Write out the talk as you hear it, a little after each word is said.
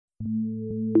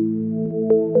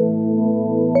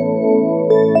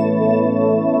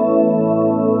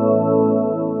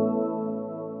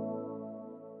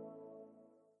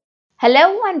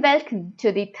Hello and welcome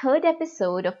to the third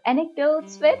episode of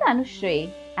Anecdotes with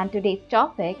Anushri. And today's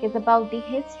topic is about the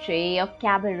history of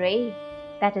cabaret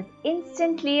that is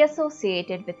instantly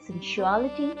associated with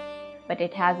sensuality, but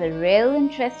it has a real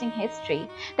interesting history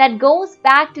that goes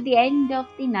back to the end of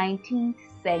the 19th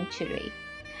century.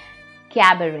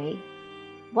 Cabaret.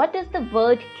 What does the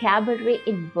word cabaret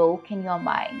invoke in your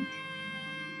mind?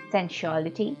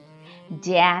 Sensuality,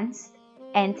 dance,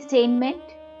 entertainment?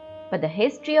 But the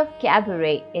history of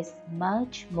cabaret is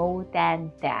much more than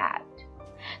that.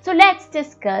 So let's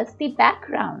discuss the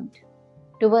background.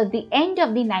 Towards the end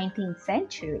of the 19th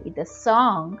century, the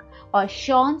song or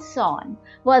chanson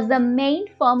was the main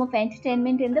form of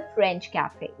entertainment in the French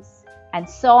cafes. And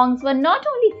songs were not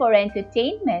only for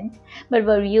entertainment, but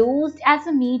were used as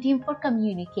a medium for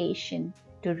communication,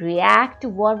 to react to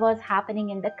what was happening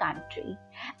in the country,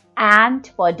 and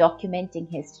for documenting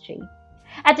history.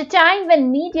 At a time when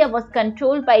media was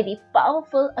controlled by the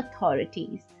powerful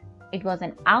authorities, it was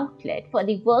an outlet for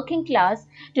the working class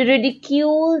to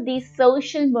ridicule the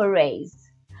social mores.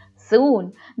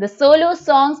 Soon, the solo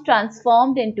songs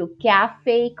transformed into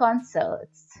cafe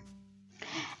concerts.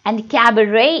 And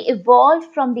cabaret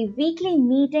evolved from the weekly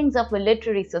meetings of a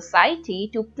literary society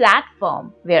to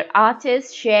platform where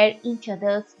artists share each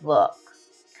other's work.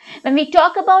 When we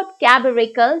talk about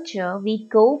cabaret culture, we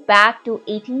go back to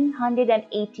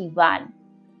 1881.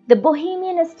 The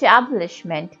Bohemian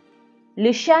establishment,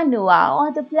 Le Chat Noir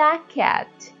or the Black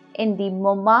Cat, in the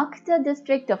Montmartre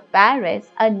district of Paris,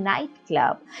 a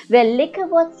nightclub where liquor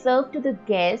was served to the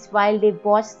guests while they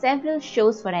watched several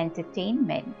shows for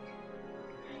entertainment.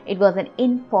 It was an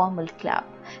informal club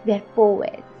where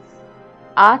poets,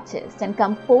 artists and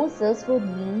composers would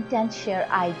meet and share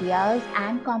ideas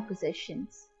and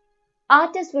compositions.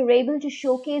 Artists were able to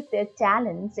showcase their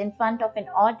talents in front of an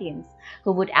audience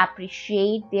who would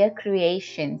appreciate their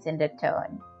creations in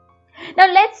return. Now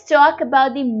let's talk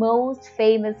about the most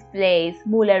famous place,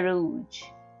 Moulin Rouge.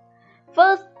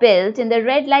 First built in the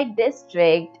red light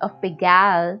district of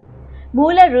Pigalle,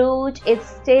 Moulin Rouge is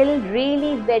still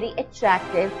really very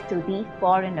attractive to the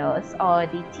foreigners or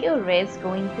the tourists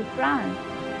going to France.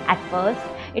 At first,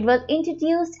 it was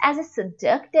introduced as a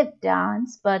seductive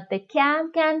dance, but the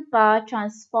can-can bar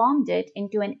transformed it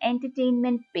into an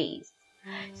entertainment base.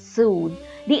 Soon,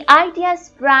 the idea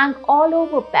sprang all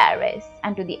over Paris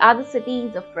and to the other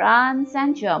cities of France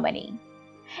and Germany.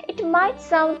 It might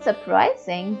sound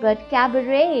surprising, but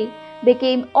cabaret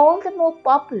became all the more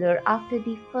popular after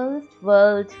the First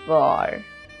World War.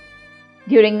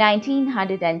 During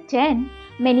 1910,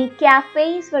 many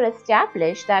cafes were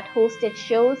established that hosted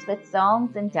shows with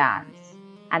songs and dance,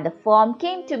 and the form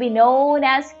came to be known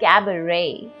as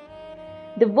cabaret.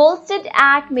 The Volstead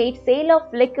Act made sale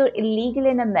of liquor illegal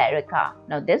in America.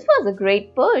 Now, this was a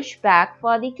great pushback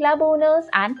for the club owners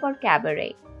and for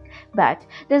cabaret. But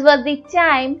this was the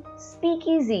time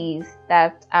speakeasies,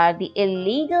 that are the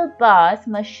illegal bars,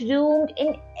 mushroomed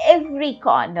in every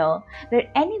corner, where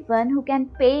anyone who can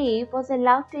pay was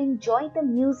allowed to enjoy the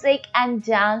music and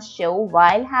dance show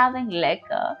while having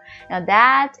liquor. Now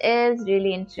that is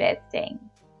really interesting.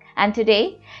 And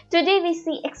today we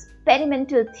see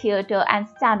experimental theatre and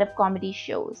stand-up comedy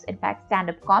shows. In fact,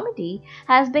 stand-up comedy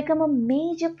has become a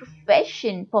major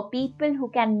profession for people who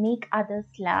can make others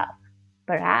laugh.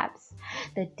 Perhaps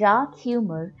the dark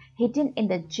humor hidden in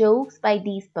the jokes by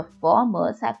these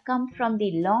performers have come from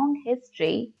the long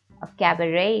history of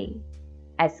cabaret.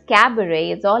 As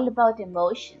cabaret is all about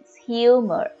emotions,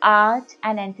 humor, art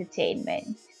and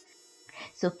entertainment.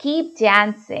 So keep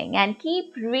dancing and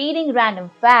keep reading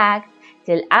random facts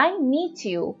till I meet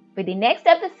you with the next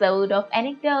episode of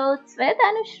Anecdotes with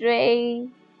Anushri.